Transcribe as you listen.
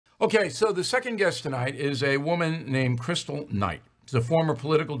Okay, so the second guest tonight is a woman named Kristal Knight. She's a former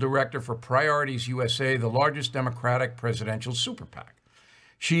political director for Priorities USA, the largest Democratic presidential super PAC.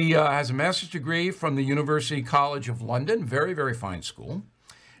 She has a master's degree from the University College of London, very, very fine school,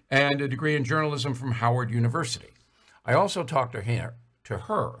 and a degree in journalism from Howard University. I also talked to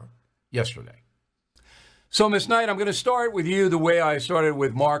her yesterday. So, Ms. Knight, I'm going to start with you the way I started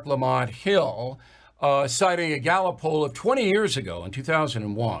with Mark Lamont Hill, citing a Gallup poll of 20 years ago in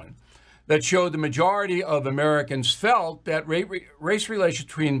 2001 that showed the majority of Americans felt that race relations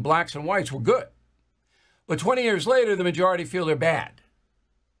between blacks and whites were good. But 20 years later, the majority feel they're bad.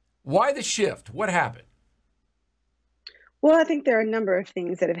 Why the shift? What happened? Well, I think there are a number of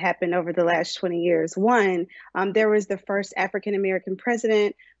things that have happened over the last 20 years. One, there was the first African-American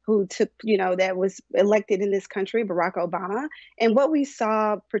president who that was elected in this country, Barack Obama. And what we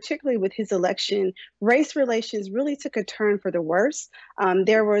saw, particularly with his election, race relations really took a turn for the worse.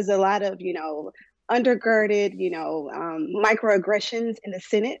 There was a lot of, undergirded, microaggressions in the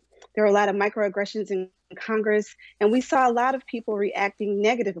Senate. There were a lot of microaggressions in Congress, and we saw a lot of people reacting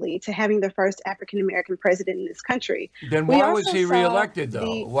negatively to having the first African-American president in this country. Then why was he reelected,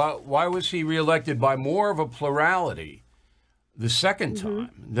 though? Why was he reelected by more of a plurality the second time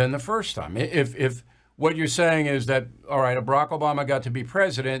than the first time? If what you're saying is that, all right, Barack Obama got to be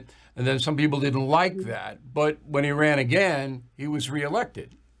president, and then some people didn't like that, but when he ran again, he was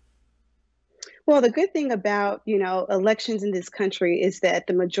reelected. Well, the good thing about, elections in this country is that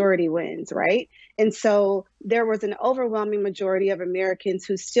the majority wins, right? And so there was an overwhelming majority of Americans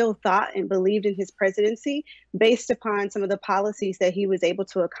who still thought and believed in his presidency based upon some of the policies that he was able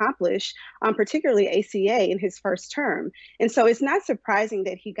to accomplish, particularly ACA in his first term. And so it's not surprising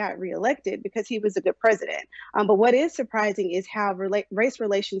that he got reelected because he was a good president. But what is surprising is how race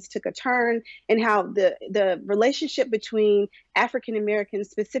relations took a turn and how the relationship between African Americans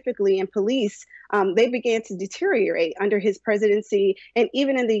specifically and police, they began to deteriorate under his presidency and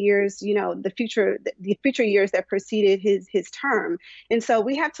even in the years, the future years that preceded his term. And so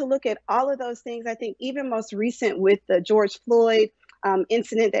we have to look at all of those things. I think even most recent with the George Floyd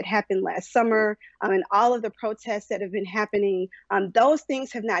incident that happened last summer and all of the protests that have been happening, those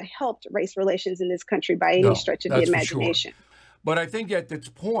things have not helped race relations in this country by any stretch of the imagination. Sure. But I think at this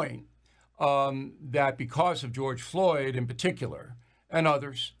point that because of George Floyd in particular and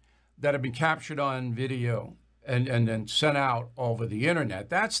others that have been captured on video and then sent out over the internet,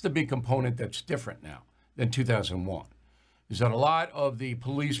 that's the big component that's different now than 2001, is that a lot of the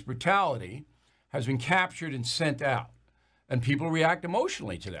police brutality has been captured and sent out. And people react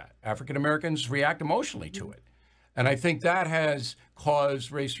emotionally to that. African Americans react emotionally to it. And I think that has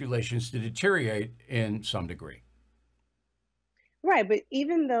caused race relations to deteriorate in some degree. Right. But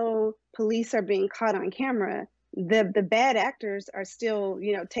even though police are being caught on camera, the bad actors are still,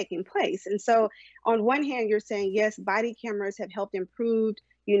 taking place. And so on one hand, you're saying, yes, body cameras have helped improve,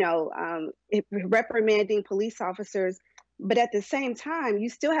 reprimanding police officers. But at the same time, you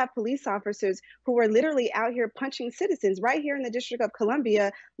still have police officers who are literally out here punching citizens. Right here in the District of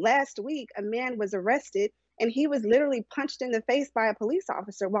Columbia, last week, a man was arrested and he was literally punched in the face by a police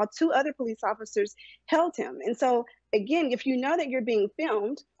officer while two other police officers held him. And so, again, if you know that you're being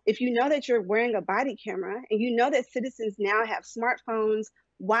filmed, if you know that you're wearing a body camera, and you know that citizens now have smartphones,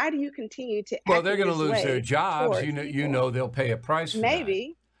 why do you continue to act Well, they're going to lose way their jobs. You know they'll pay a price for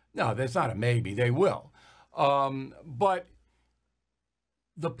maybe. that. No, that's not a maybe. They will. But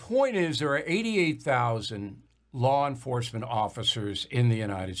the point is there are 88,000 law enforcement officers in the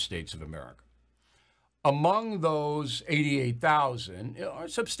United States of America. Among those 88,000, a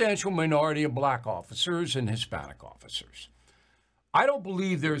substantial minority of black officers and Hispanic officers. I don't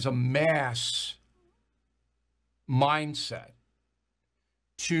believe there's a mass mindset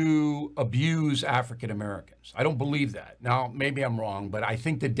to abuse African Americans. I don't believe that. Now, maybe I'm wrong, but I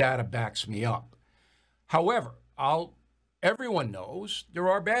think the data backs me up. However, everyone knows there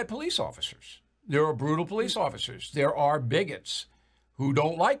are bad police officers. There are brutal police officers. There are bigots who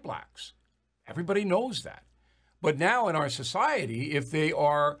don't like blacks. Everybody knows that. But now in our society, if they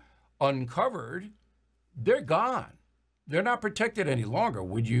are uncovered, they're gone. They're not protected any longer.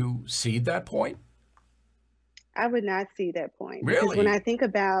 Would you cede that point? I would not see that point. Really? Because when I think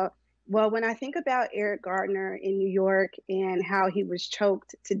about Eric Gardner in New York and how he was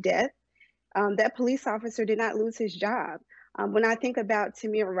choked to death, that police officer did not lose his job. When I think about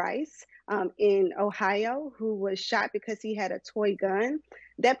Tamir Rice in Ohio, who was shot because he had a toy gun,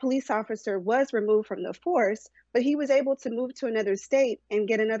 that police officer was removed from the force, but he was able to move to another state and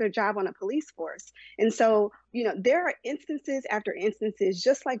get another job on a police force. And so, there are instances after instances,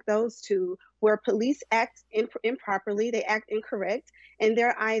 just like those two, where police act improperly, they act incorrect, and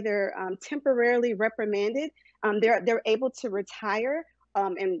they're either temporarily reprimanded, they're able to retire,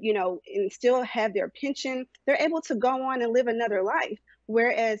 and and still have their pension. They're able to go on and live another life.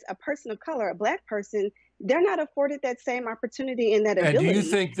 Whereas a person of color, a Black person, they're not afforded that same opportunity and that And do ability. you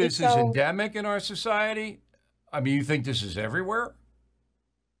think And this is so endemic in our society? I mean, you think this is everywhere?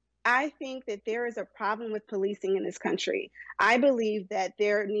 I think that there is a problem with policing in this country. I believe that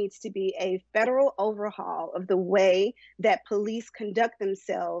there needs to be a federal overhaul of the way that police conduct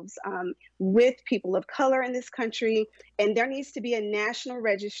themselves with people of color in this country. And there needs to be a national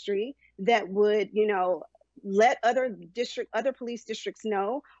registry that would, let other police districts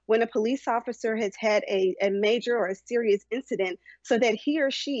know when a police officer has had a major or a serious incident, so that he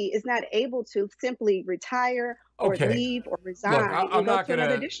or she is not able to simply retire or Okay. leave or Look, resign I'm and go not to going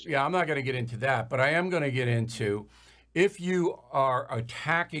another to, district. yeah, I'm not going to get into that, but I am going to get into if you are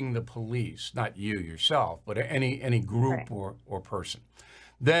attacking the police, not you yourself, but any Right. group or person,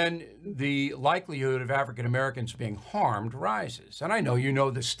 then the likelihood of African Americans being harmed rises. And I know you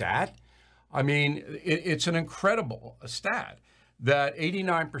know the stat. I mean, it's an incredible stat that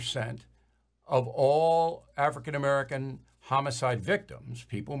 89% of all African American homicide victims,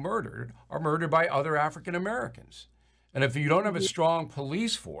 people murdered, are murdered by other African Americans. And if you don't have a Mhm. strong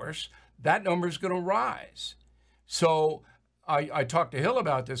police force, that number is going to rise. So I talked to Hill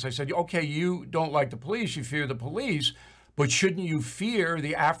about this. I said, okay, you don't like the police, you fear the police, but shouldn't you fear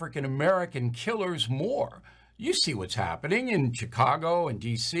the African American killers more? You see what's happening in Chicago and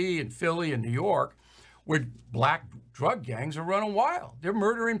D.C. and Philly and New York, where Black drug gangs are running wild. They're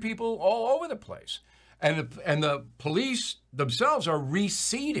murdering people all over the place. And the police themselves are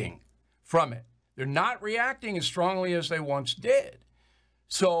receding from it. They're not reacting as strongly as they once did.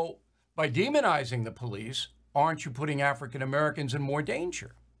 So by demonizing the police, aren't you putting African Americans in more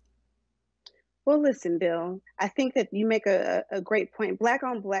danger? Well, listen, Bill, I think that you make a great point. Black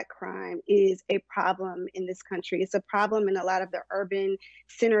on Black crime is a problem in this country. It's a problem in a lot of the urban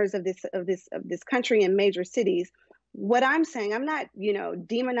centers of this country and major cities. What I'm saying, I'm not,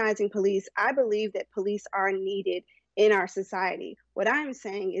 demonizing police. I believe that police are needed in our society. What I'm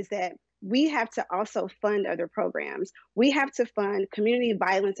saying is that we have to also fund other programs. We have to fund community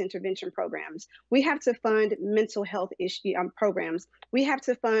violence intervention programs. We have to fund mental health issue programs. We have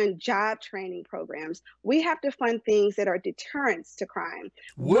to fund job training programs. We have to fund things that are deterrents to crime.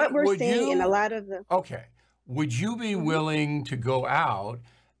 What we're Would seeing in a you, lot of the okay, would you be Mhm. willing to go out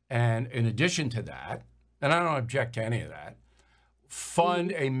and, in addition to that, and I don't object to any of that, fund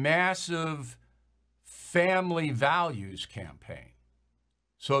Mhm. a massive family values campaign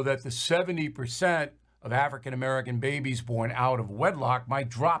so that the 70% of African American babies born out of wedlock might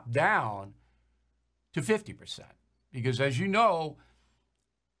drop down to 50%? Because as you know,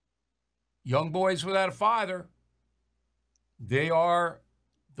 young boys without a father, they are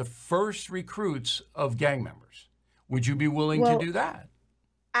the first recruits of gang members. Would you be willing to Well, do that?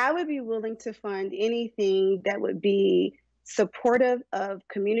 I would be willing to fund anything that would be supportive of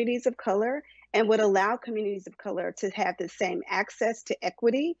communities of color and would allow communities of color to have the same access to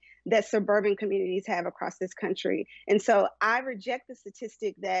equity that suburban communities have across this country. And so I reject the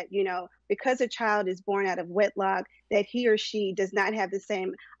statistic that, because a child is born out of wedlock, that he or she does not have the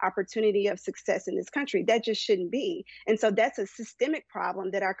same opportunity of success in this country. That just shouldn't be. And so that's a systemic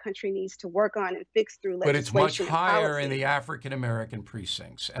problem that our country needs to work on and fix through But it's much legislation and higher in policy. the African American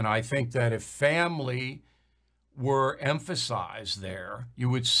precincts. And I think that if family were emphasized there, you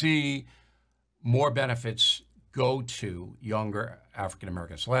would see more benefits go to younger African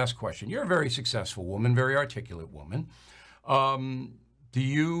Americans. Last question. You're a very successful woman, very articulate woman. Do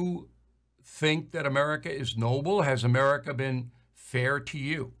you think that America is noble? Has America been fair to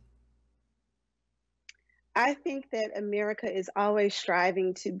you? I think that America is always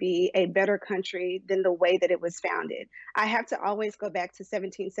striving to be a better country than the way that it was founded. I have to always go back to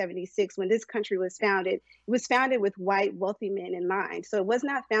 1776 when this country was founded. It was founded with white, wealthy men in mind. So it was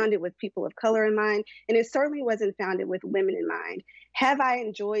not founded with people of color in mind, and it certainly wasn't founded with women in mind. Have I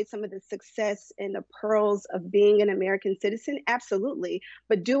enjoyed some of the success and the pearls of being an American citizen? Absolutely.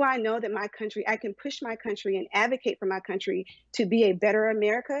 But do I know that I can push my country and advocate for my country to be a better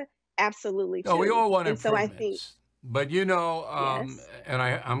America? Absolutely No, we too. all want And so I think, improvements. But yes. and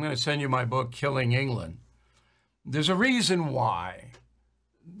I'm going to send you my book, Killing England. There's a reason why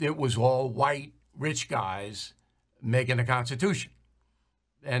it was all white, rich guys making the Constitution.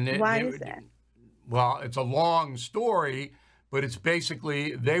 And Why is that? well, it's a long story, but it's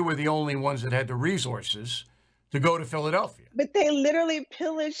basically they were the only ones that had the resources to go to Philadelphia. But they literally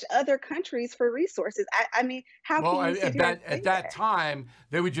pillaged other countries for resources. I mean, how Well, can you sit here and at say that that? time,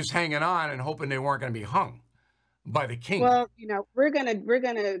 they were just hanging on and hoping they weren't going to be hung by the king. Well, we're gonna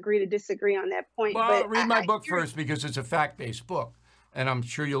agree to disagree on that point, but Well, read my I book hear first because it's a fact-based book, and I'm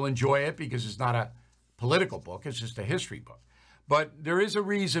sure you'll enjoy it because it's not a political book, it's just a history book. But there is a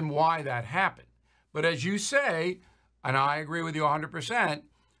reason why that happened. But as you say, and I agree with you 100%,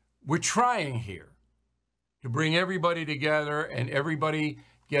 we're trying here to bring everybody together and everybody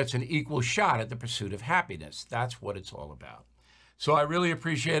gets an equal shot at the pursuit of happiness. That's what it's all about. So I really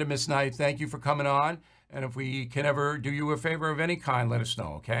appreciate it, Miss Knight. Thank you for coming on. And if we can ever do you a favor of any kind, let us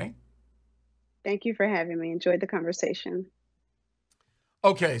know, okay? Thank you for having me. Enjoyed the conversation.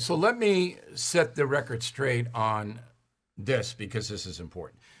 Okay, so let me set the record straight on this because this is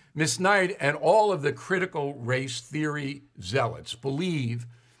important. Miss Knight and all of the critical race theory zealots believe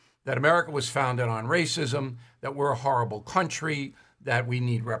that America was founded on racism, that we're a horrible country, that we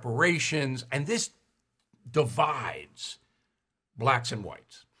need reparations, and this divides blacks and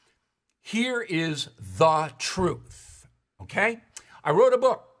whites. Here is the truth, okay? I wrote a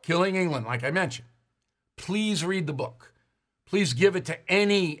book, Killing England, like I mentioned. Please read the book. Please give it to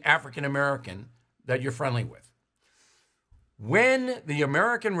any African American that you're friendly with. When the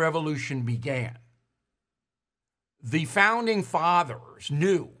American Revolution began, the founding fathers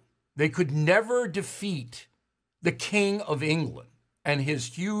knew they could never defeat the King of England and his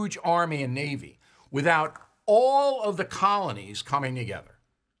huge army and navy without all of the colonies coming together.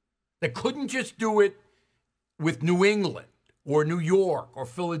 They couldn't just do it with New England or New York or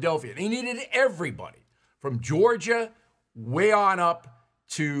Philadelphia. They needed everybody from Georgia way on up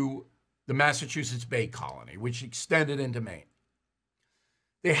to the Massachusetts Bay Colony, which extended into Maine.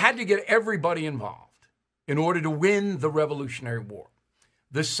 They had to get everybody involved in order to win the Revolutionary War.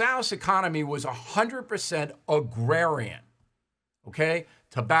 The South's economy was 100% agrarian, okay?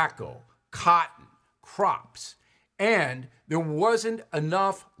 Tobacco, cotton, crops. And there wasn't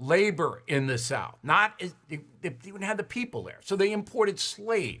enough labor in the South. They didn't have the people there. So they imported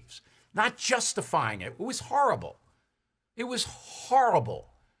slaves, not justifying it. It was horrible. It was horrible.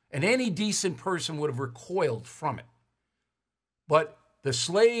 And any decent person would have recoiled from it. But the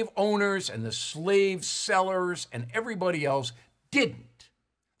slave owners and the slave sellers and everybody else didn't.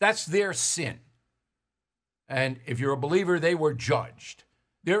 That's their sin. And if you're a believer, they were judged.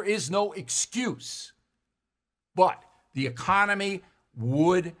 There is no excuse. But the economy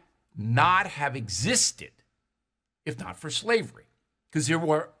would not have existed if not for slavery, because there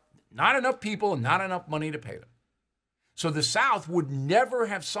were not enough people and not enough money to pay them. So the South would never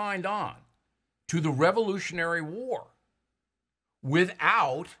have signed on to the Revolutionary War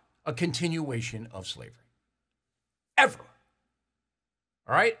without a continuation of slavery. Ever.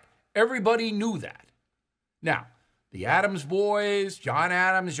 All right? Everybody knew that. Now, the Adams boys, John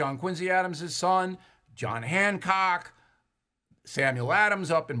Adams, John Quincy Adams' son, John Hancock, Samuel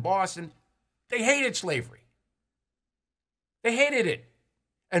Adams up in Boston, they hated slavery. They hated it.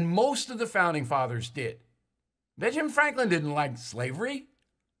 And most of the founding fathers did. Benjamin Franklin didn't like slavery.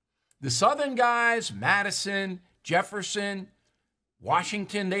 The Southern guys, Madison, Jefferson,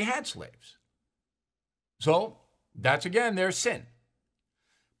 Washington, they had slaves. So that's, again, their sin.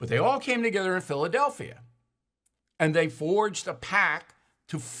 But they all came together in Philadelphia, and they forged a pact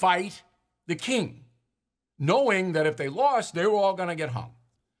to fight the king, knowing that if they lost, they were all going to get hung.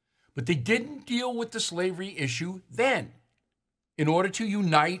 But they didn't deal with the slavery issue then in order to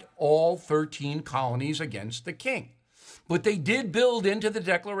unite all 13 colonies against the king. But they did build into the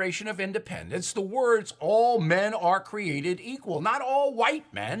Declaration of Independence the words, all men are created equal, not all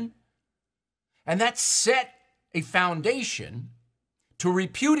white men. And that set a foundation to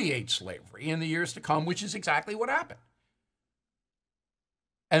repudiate slavery in the years to come, which is exactly what happened.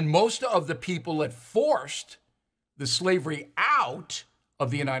 And most of the people that forced the slavery out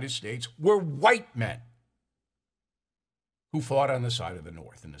of the United States were white men who fought on the side of the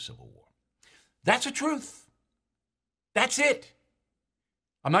North in the Civil War. That's the truth. That's it.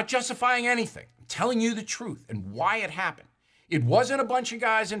 I'm not justifying anything. I'm telling you the truth and why it happened. It wasn't a bunch of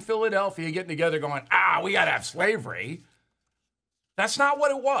guys in Philadelphia getting together going, we got to have slavery. That's not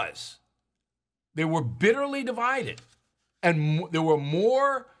what it was. They were bitterly divided. And there were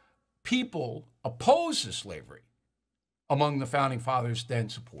more people opposed to slavery among the founding fathers than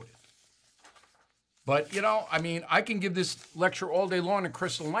supported. But, I can give this lecture all day long to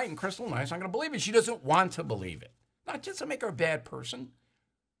Kristal Knight, and Kristal Knight's not going to believe it. She doesn't want to believe it. Not just to make her a bad person.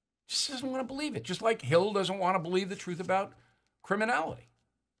 She just doesn't want to believe it. Just like Hill doesn't want to believe the truth about criminality.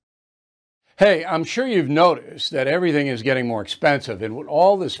 Hey, I'm sure you've noticed that everything is getting more expensive. And with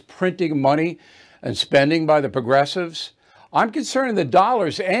all this printing money, and spending by the progressives, I'm concerned the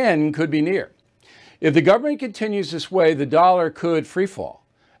dollar's end could be near. If the government continues this way, the dollar could freefall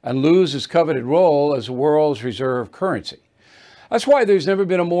and lose its coveted role as the world's reserve currency. That's why there's never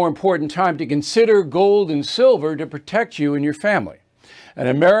been a more important time to consider gold and silver to protect you and your family. And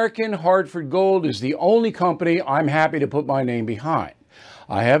American Hartford Gold is the only company I'm happy to put my name behind.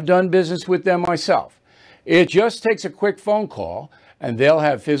 I have done business with them myself. It just takes a quick phone call, and they'll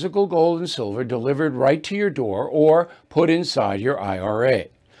have physical gold and silver delivered right to your door or put inside your IRA.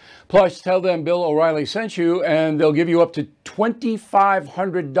 Plus, tell them Bill O'Reilly sent you, and they'll give you up to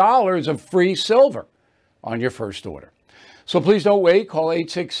 $2,500 of free silver on your first order. So please don't wait. Call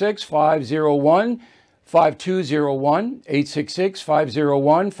 866-501-5201,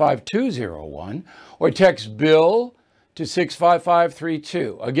 866-501-5201, or text BILL to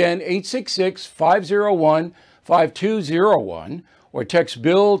 65532. Again, 866-501-5201, or text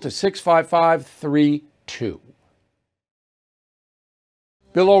BILL to 65532.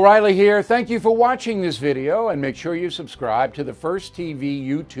 Bill O'Reilly here. Thank you for watching this video, and make sure you subscribe to the First TV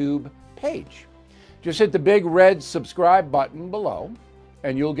YouTube page. Just hit the big red subscribe button below,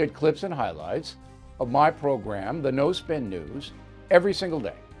 and you'll get clips and highlights of my program, The No Spin News, every single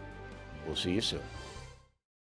day. We'll see you soon.